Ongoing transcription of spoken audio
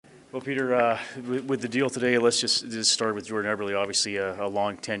Well, Peter, with the deal today, let's just start with Jordan Eberle. Obviously, a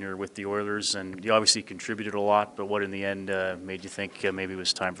long tenure with the Oilers, and he obviously contributed a lot. But what, in the end, made you think maybe it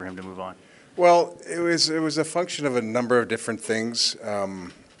was time for him to move on? Well, it was a function of a number of different things.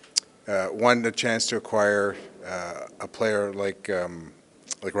 One, the chance to acquire a player like Ryan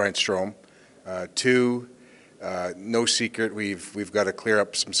Strome. Two, no secret, we've got to clear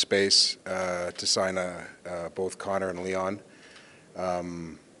up some space to sign both Connor and Leon.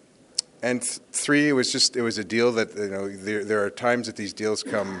 And three, it was a deal that there are times that these deals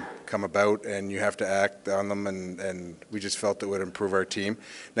come about and you have to act on them, and we just felt it would improve our team.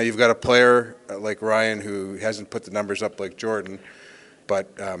 Now you've got a player like Ryan who hasn't put the numbers up like Jordan, but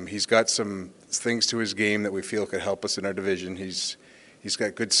he's got some things to his game that we feel could help us in our division. He's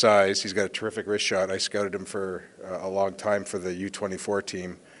got good size. He's got a terrific wrist shot. I scouted him for a long time for the U24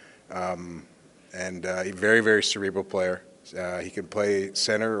 team, and a very, very cerebral player. He can play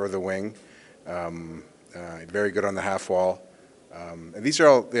center or the wing. Very good on the half wall. And these are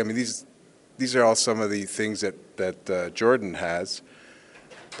all. I mean, these are all some of the things that Jordan has.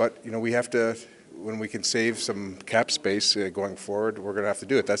 But we have to, when we can save some cap space going forward, we're going to have to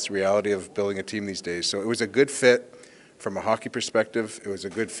do it. That's the reality of building a team these days. So it was a good fit from a hockey perspective. It was a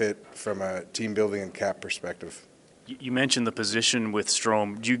good fit from a team building and cap perspective. You mentioned the position with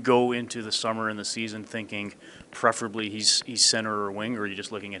Strome. Do you go into the summer and the season thinking preferably he's center or wing, or are you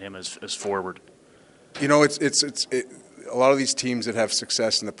just looking at him as forward? It's a lot of these teams that have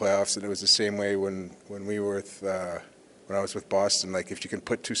success in the playoffs, and it was the same way when we were when I was with Boston. Like, if you can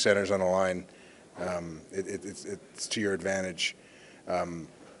put two centers on a line, it's to your advantage. I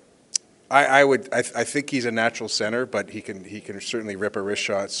think he's a natural center, but he can certainly rip a wrist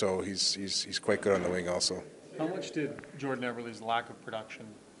shot. So he's quite good on the wing also. How much did Jordan Eberle's lack of production,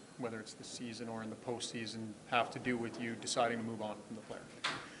 whether it's the season or in the postseason, have to do with you deciding to move on from the player?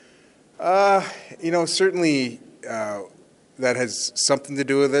 Certainly that has something to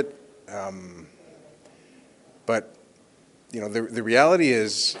do with it. But the reality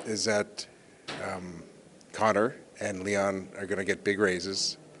is that Connor and Leon are going to get big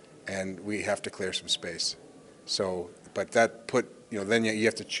raises, and we have to clear some space. So, but that then you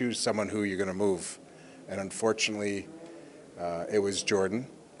have to choose someone who you're going to move. And unfortunately, it was Jordan.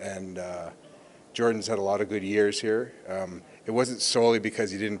 And Jordan's had a lot of good years here. It wasn't solely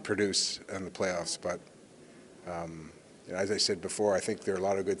because he didn't produce in the playoffs, but as I said before, I think there are a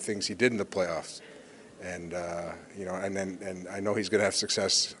lot of good things he did in the playoffs. And and I know he's going to have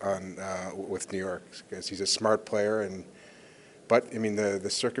success with New York because he's a smart player. But I mean, the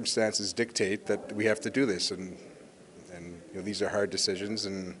circumstances dictate that we have to do this, and these are hard decisions,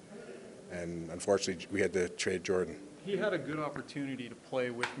 and unfortunately, we had to trade Jordan. He had a good opportunity to play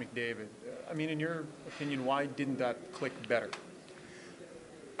with McDavid. I mean, in your opinion, why didn't that click better?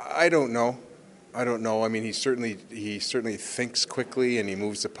 I don't know. I mean, he certainly thinks quickly and he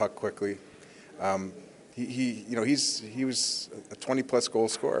moves the puck quickly. He was a 20-plus goal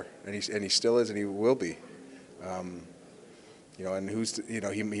scorer, and he still is, and he will be. And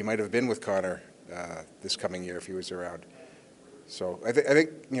he might have been with Connor this coming year if he was around. So I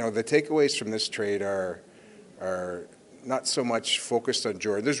think the takeaways from this trade are not so much focused on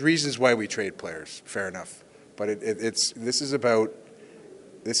Jordan. There's reasons why we trade players, fair enough, but this is about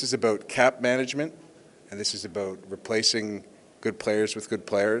cap management, and this is about replacing good players with good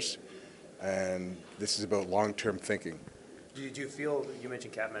players, and this is about long-term thinking. Do you feel, you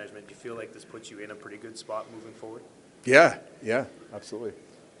mentioned cap management, do you feel like this puts you in a pretty good spot moving forward? Yeah, absolutely.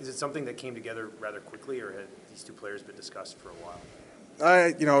 Is it something that came together rather quickly, or had these two players been discussed for a while?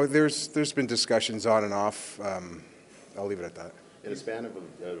 There's been discussions on and off. I'll leave it at that. In a span of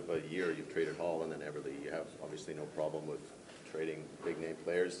a year, you've traded Hall and then Eberle. You have obviously no problem with trading big-name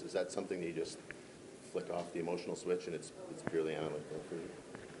players. Is that something that you just flick off the emotional switch and it's purely analytical for you?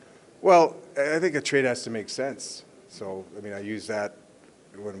 Well, I think a trade has to make sense. So, I mean, I use that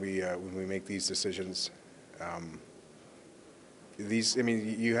when we make these decisions.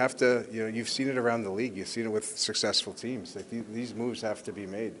 You have to, you've seen it around the league. You've seen it with successful teams. Like these moves have to be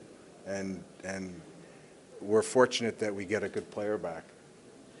made, and we're fortunate that we get a good player back.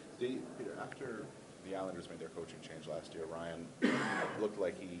 Peter, after the Islanders made their coaching change last year, Ryan looked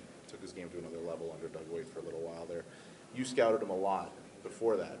like he took his game to another level under Doug Weight for a little while there. You scouted him a lot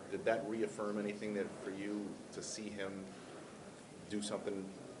before that. Did that reaffirm anything that for you to see him do something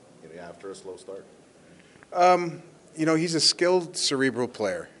after a slow start? He's a skilled cerebral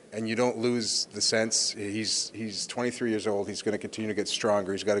player, and you don't lose the sense. He's 23 years old. He's going to continue to get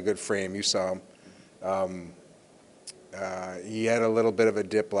stronger. He's got a good frame. You saw him. He had a little bit of a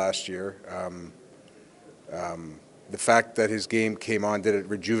dip last year. the fact that his game came on, did it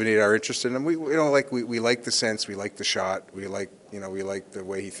rejuvenate our interest in him? We like the sense, we like the shot, we like the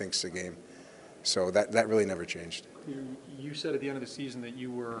way he thinks the game. So that really never changed. You said at the end of the season that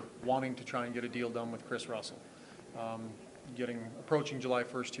you were wanting to try and get a deal done with Chris Russell. Approaching July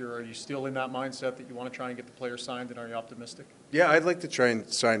 1st here, are you still in that mindset that you want to try and get the player signed, and are you optimistic? Yeah, I'd like to try and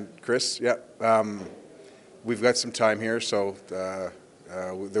sign Chris. Yeah, we've got some time here, so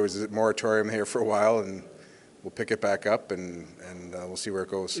there was a moratorium here for a while, and we'll pick it back up, and we'll see where it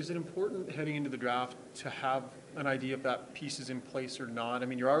goes. Is it important heading into the draft to have an idea if that piece is in place or not? I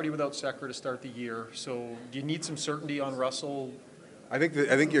mean, you're already without Sekera to start the year, so do you need some certainty on Russell? I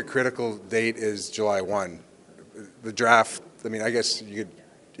think your critical date is July 1. The draft, I mean, I guess you could,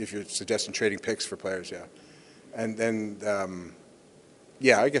 if you're suggesting trading picks for players, yeah. And then,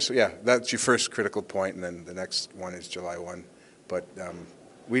 I guess, yeah, that's your first critical point, and then the next one is July 1. But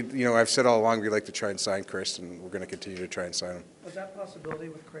I've said all along we'd like to try and sign Chris, and we're going to continue to try and sign him. Was that possibility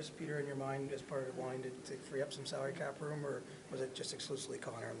with Chris, Peter, in your mind as part of wanting to free up some salary cap room, or was it just exclusively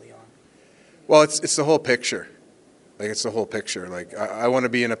Connor and Leon? Well, it's the whole picture. Like, it's the whole picture. Like, I want to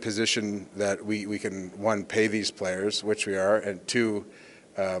be in a position that we can, one, pay these players, which we are, and two,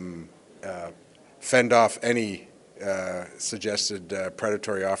 fend off any suggested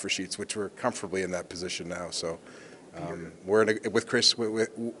predatory offer sheets, which we're comfortably in that position now. So we're with Chris.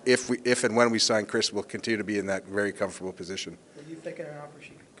 If and when we sign Chris, we'll continue to be in that very comfortable position. Were you thinking an offer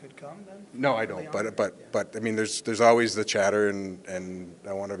sheet could come then? No, I don't. But I mean, there's always the chatter, and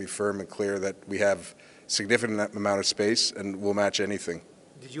I want to be firm and clear that we have significant amount of space, and we'll match anything.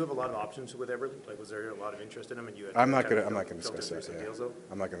 Did you have a lot of options with Eberle? Like, was there a lot of interest in him? And you had I'm not going to discuss that. some Yeah. deals, though?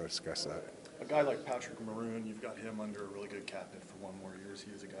 I'm not going to discuss that. A guy like Patrick Maroon, you've got him under a really good cap hit for 1 more year. Is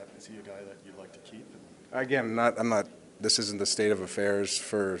he a guy that you'd like to keep? Again, I'm not. This isn't the state of affairs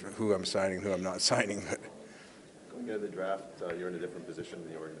for who I'm signing, who I'm not signing. But Going into the draft, you're in a different position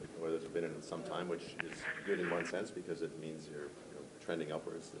than the Oilers have been in some time, which is good in one sense because it means you're trending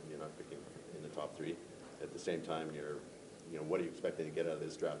upwards and you're not picking in the top 3. At the same time, what are you expecting to get out of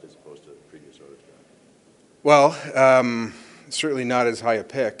this draft as opposed to the previous Oilers draft? Well, certainly not as high a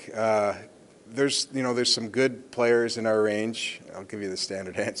pick. There's some good players in our range. I'll give you the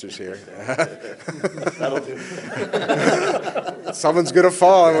standard answers here. That'll do. Someone's going to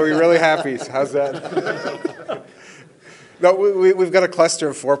fall, and we'll be really happy. How's that? No, we've got a cluster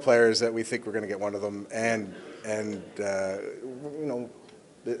of 4 players that we think we're going to get one of them, and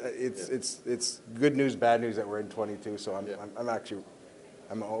it's good news, bad news that we're in 22. So I'm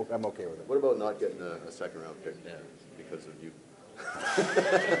okay with it. What about not getting a second-round pick because of you?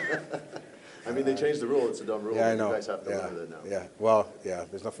 I mean, they changed the rule. It's a dumb rule. Yeah, I know. You guys have to live with it now. Yeah. Well, yeah.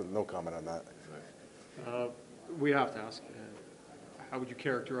 There's no comment on that. We have to ask, how would you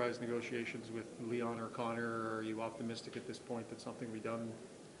characterize negotiations with Leon or Connor? Or are you optimistic at this point that something will be done?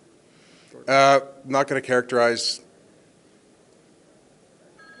 Not going to characterize.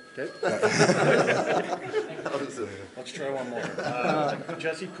 Okay. Let's try one more.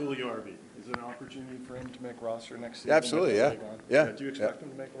 Jesse Puljujarvi. Is it an opportunity for him to make roster next season? Absolutely, yeah. Yeah. Do you expect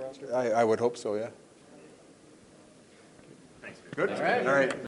him to make a roster? I would hope so, yeah. Thanks. Good. All right.